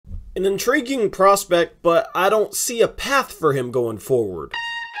An intriguing prospect, but I don't see a path for him going forward.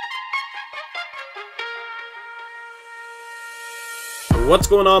 What's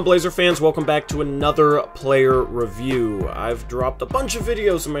going on, Blazer fans? Welcome back to another player review. I've dropped a bunch of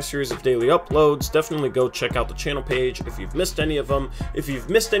videos in my series of daily uploads. Definitely go check out the channel page if you've missed any of them. If you've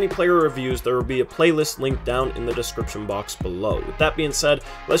missed any player reviews, there will be a playlist linked down in the description box below. With that being said,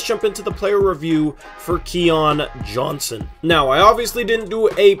 let's jump into the player review for Keon Johnson. Now, I obviously didn't do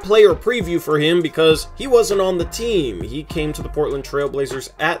a player preview for him because he wasn't on the team. He came to the Portland Trail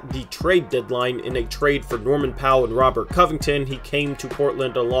Blazers at the trade deadline in a trade for Norman Powell and Robert Covington. He came to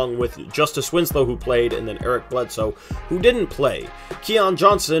Portland along with Justice Winslow, who played, and then Eric Bledsoe, who didn't play. Keon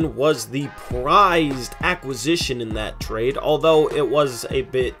Johnson was the prized acquisition in that trade, although it was a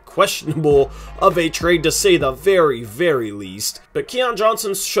bit questionable of a trade to say the very least. But Keon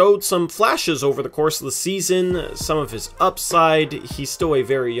Johnson showed some flashes over the course of the season, some of his upside. He's still a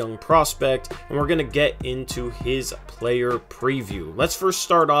very young prospect, and we're going to get into his player preview. Let's first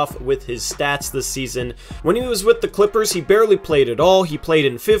start off with his stats this season. When he was with the Clippers, he barely played at all. He played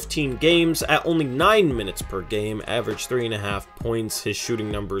in 15 games at only 9 minutes per game, averaged 3.5 points. His shooting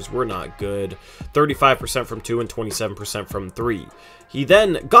numbers were not good, 35% from 2 and 27% from 3. He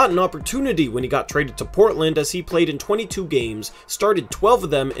then got an opportunity when he got traded to Portland, as he played in 22 games, started 12 of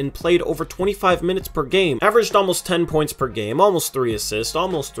them, and played over 25 minutes per game, averaged almost 10 points per game, almost 3 assists,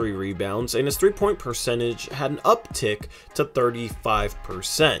 almost 3 rebounds, and his three-point percentage had an uptick to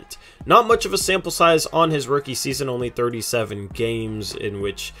 35%. Not much of a sample size on his rookie season, only 37 games, in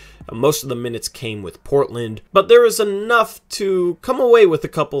which most of the minutes came with Portland, but there is enough to come away with a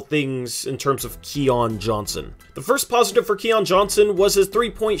couple things in terms of Keon Johnson. The first positive for Keon Johnson was his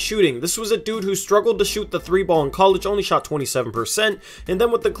three-point shooting. This was a dude who struggled to shoot the three ball in college, only shot 27%, and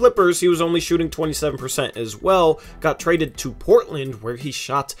then with the Clippers, he was only shooting 27% as well. Got traded to Portland, where he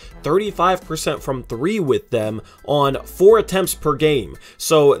shot 35% from 3 with them on 4 attempts per game.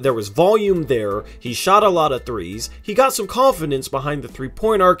 So there was volume there. He shot a lot of threes. He got some confidence behind the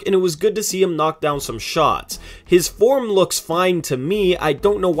three-point arc, and it was good to see him knock down some shots. His form looks fine to me. I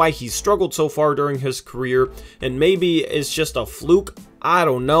don't know why he's struggled so far during his career, and maybe it's just a fluke. I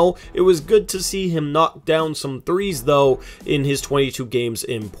don't know. It was good to see him knock down some threes, though, in his 22 games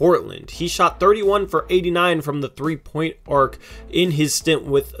in Portland. He shot 31 for 89 from the three-point arc in his stint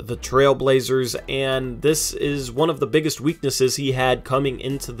with the Trailblazers, and this is one of the biggest weaknesses he had coming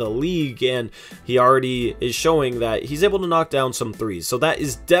into the league, and he already is showing that he's able to knock down some threes. So that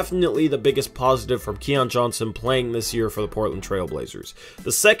is definitely the biggest positive from Keon Johnson playing this year for the Portland Trailblazers.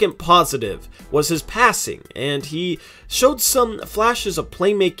 The second positive was his passing, and he showed some flashes of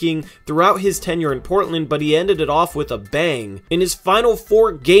playmaking throughout his tenure in Portland, but he ended it off with a bang. In his final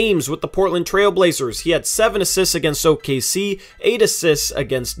 4 games with the Portland Trailblazers, he had 7 assists against OKC, 8 assists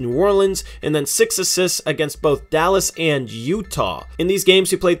against New Orleans, and then 6 assists against both Dallas and Utah. In these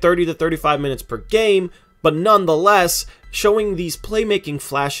games, he played 30 to 35 minutes per game, but nonetheless, showing these playmaking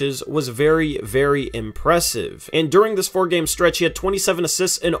flashes was very impressive. And during this 4-game stretch, he had 27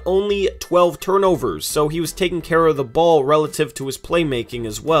 assists and only 12 turnovers, so he was taking care of the ball relative to his playmaking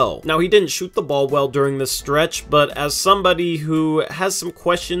as well. Now, he didn't shoot the ball well during this stretch, but as somebody who has some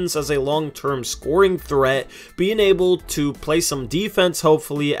questions as a long-term scoring threat, being able to play some defense,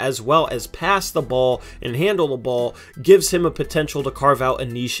 hopefully, as well as pass the ball and handle the ball, gives him a potential to carve out a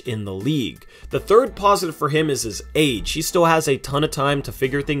niche in the league. The third positive for him is his age. He still has a ton of time to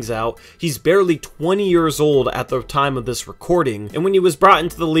figure things out. He's barely 20 years old at the time of this recording, and when he was brought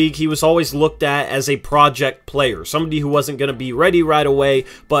into the league, he was always looked at as a project player, somebody who wasn't going to be ready right away,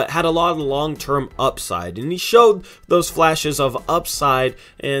 but had a lot of long-term upside, and he showed those flashes of upside,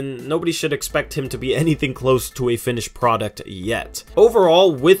 and nobody should expect him to be anything close to a finished product yet.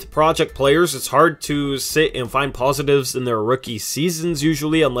 Overall, with project players, it's hard to sit and find positives in their rookie seasons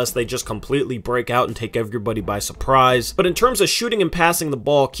usually, unless they just completely break out and take everybody by surprise. But in terms of shooting and passing the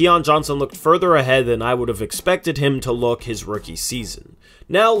ball, Keon Johnson looked further ahead than I would have expected him to look his rookie season.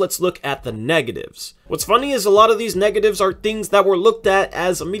 Now let's look at the negatives. What's funny is a lot of these negatives are things that were looked at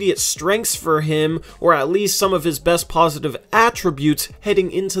as immediate strengths for him, or at least some of his best positive attributes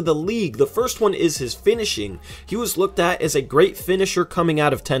heading into the league. The first one is his finishing. He was looked at as a great finisher coming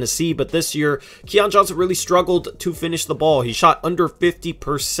out of Tennessee, but this year, Keon Johnson really struggled to finish the ball. He shot under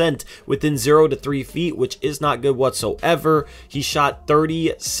 50% within 0 to 3 feet, which is not good whatsoever. He shot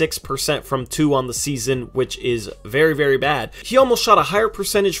 36% from 2 on the season, which is very, very bad. He almost shot a higher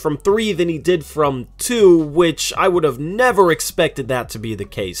percentage from 3 than he did from 2, which I would have never expected that to be the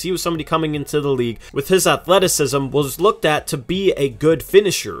case. He was somebody coming into the league with his athleticism, was looked at to be a good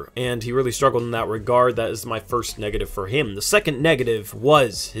finisher, and he really struggled in that regard. That is my first negative for him. The second negative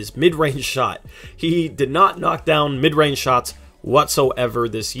was his mid-range shot. He did not knock down mid-range shots whatsoever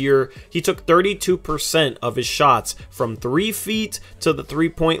this year. He took 32% of his shots from 3 feet to the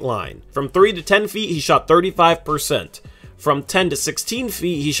 3-point line. From 3 to 10 feet, he shot 35%. From 10 to 16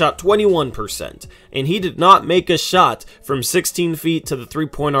 feet, he shot 21%. And he did not make a shot from 16 feet to the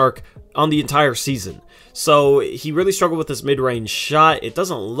 3-point arc on the entire season. So he really struggled with his mid-range shot. It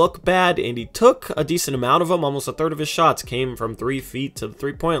doesn't look bad, and he took a decent amount of them. Almost a third of his shots came from 3 feet to the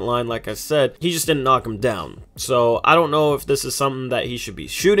 3-point line. Like I said, he just didn't knock them down. So I don't know if this is something that he should be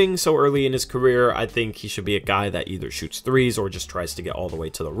shooting so early in his career. I think he should be a guy that either shoots threes or just tries to get all the way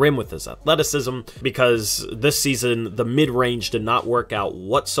to the rim with his athleticism, because this season the mid-range did not work out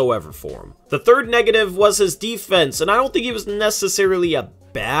whatsoever for him. The third negative was his defense, and I don't think he was necessarily a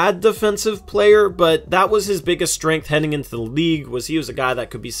bad defensive player, but that was his biggest strength heading into the league. He was a guy that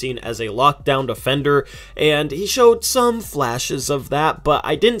could be seen as a lockdown defender, and he showed some flashes of that, but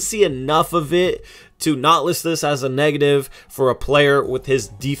I didn't see enough of it to not list this as a negative for a player with his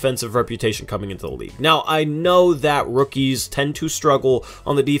defensive reputation coming into the league. Now, I know that rookies tend to struggle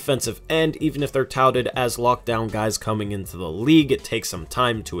on the defensive end, even if they're touted as lockdown guys coming into the league. It takes some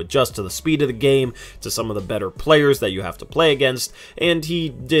time to adjust to the speed of the game, to some of the better players that you have to play against, and he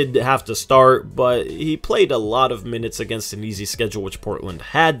did have to start, but he played a lot of minutes against an easy schedule, which Portland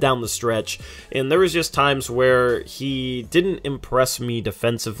had down the stretch, and there was just times where he didn't impress me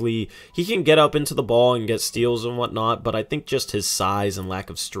defensively. He can get up into the ball and get steals and whatnot, but I think just his size and lack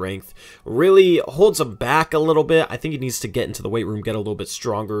of strength really holds him back a little bit. I think he needs to get into the weight room, get a little bit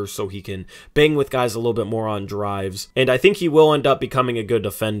stronger so he can bang with guys a little bit more on drives, and I think he will end up becoming a good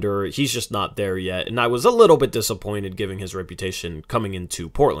defender. He's just not there yet, and I was a little bit disappointed given his reputation coming into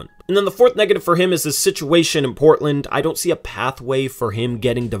Portland. And then the fourth negative for him is his situation in Portland. I don't see a pathway for him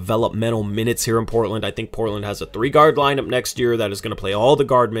getting developmental minutes here in Portland. I think Portland has a 3-guard lineup next year that is going to play all the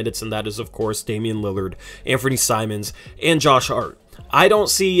guard minutes, and that is, of course, Damian Lillard, Anthony Simons, and Josh Hart. I don't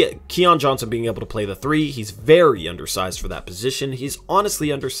see Keon Johnson being able to play the 3. He's very undersized for that position. He's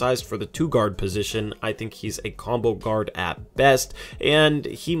honestly undersized for the 2-guard position. I think he's a combo guard at best, and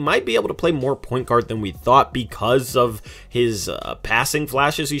he might be able to play more point guard than we thought because of his passing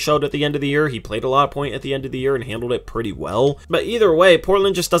flashes he showed at the end of the year. He played a lot of point at the end of the year and handled it pretty well. But either way,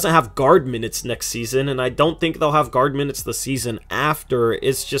 Portland just doesn't have guard minutes next season, and I don't think they'll have guard minutes the season after.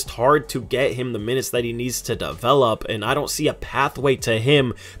 It's just hard to get him the minutes that he needs to develop, and I don't see a pathway to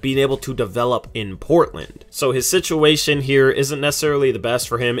him being able to develop in Portland. So his situation here isn't necessarily the best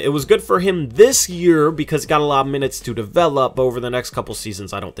for him. It was good for him this year because he got a lot of minutes to develop, but over the next couple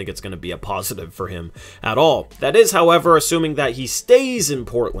seasons I don't think it's going to be a positive for him at all. That is, however, assuming that he stays in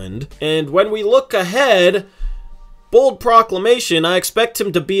Portland. And when we look ahead, bold proclamation, I expect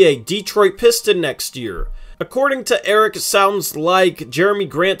him to be a Detroit Piston next year. According to Eric, it sounds like Jeremy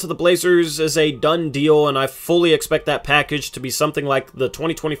Grant to the Blazers is a done deal, and I fully expect that package to be something like the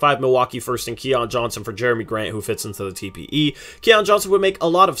 2025 Milwaukee first and Keon Johnson for Jeremy Grant, who fits into the TPE. Keon Johnson would make a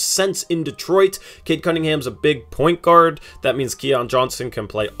lot of sense in Detroit. Cade Cunningham's a big point guard. That means Keon Johnson can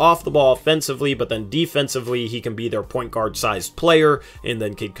play off the ball offensively, but then defensively, he can be their point guard-sized player, and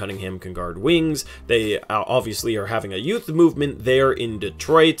then Cade Cunningham can guard wings. They obviously are having a youth movement there in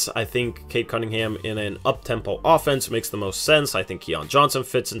Detroit. I think Cade Cunningham in an up-tempo offense makes the most sense. I think Keon Johnson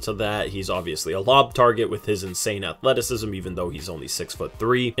fits into that. He's obviously a lob target with his insane athleticism, even though he's only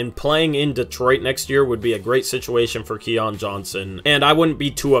 6'3". And playing in Detroit next year would be a great situation for Keon Johnson, and I wouldn't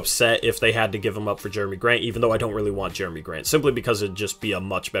be too upset if they had to give him up for Jeremy Grant, even though I don't really want Jeremy Grant, simply because it'd just be a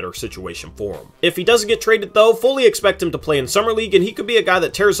much better situation for him. If he doesn't get traded, though, fully expect him to play in Summer League, and he could be a guy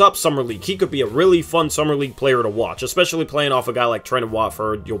that tears up Summer League. He could be a really fun Summer League player to watch, especially playing off a guy like Trendon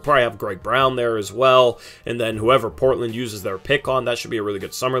Watford. You'll probably have Greg Brown there as well, and then whoever Portland uses their pick on, that should be a really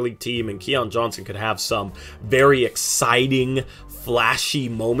good Summer League team, and Keon Johnson could have some very exciting, flashy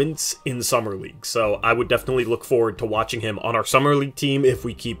moments in Summer League. So I would definitely look forward to watching him on our Summer League team if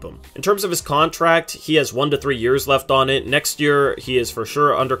we keep him. In terms of his contract, he has 1 to 3 years left on it. Next year, he is for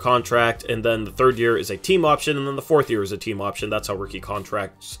sure under contract, and then the 3rd year is a team option, and then the 4th year is a team option. That's how rookie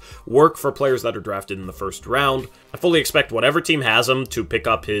contracts work for players that are drafted in the 1st round. I fully expect whatever team has him to pick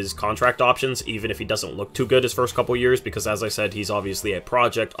up his contract options, even if he doesn't look too good his first couple years, because as I said, he's obviously a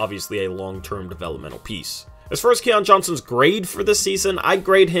project, obviously a long-term developmental piece. As far as Keon Johnson's grade for this season, I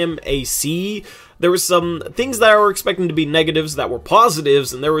grade him a C. there was some things that I were expecting to be negatives that were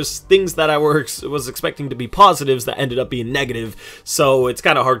positives, and there was things that I was expecting to be positives that ended up being negative, so it's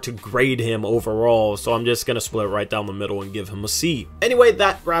kind of hard to grade him overall, so I'm just going to split it right down the middle and give him a C. Anyway,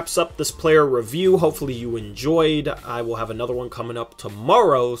 that wraps up this player review. Hopefully you enjoyed. I will have another one coming up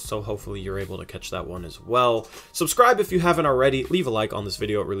tomorrow, so hopefully you're able to catch that one as well. Subscribe if you haven't already. Leave a like on this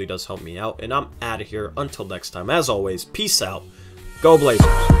video. It really does help me out, and I'm out of here. Until next time, as always, peace out. Go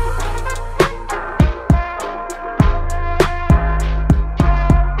Blazers.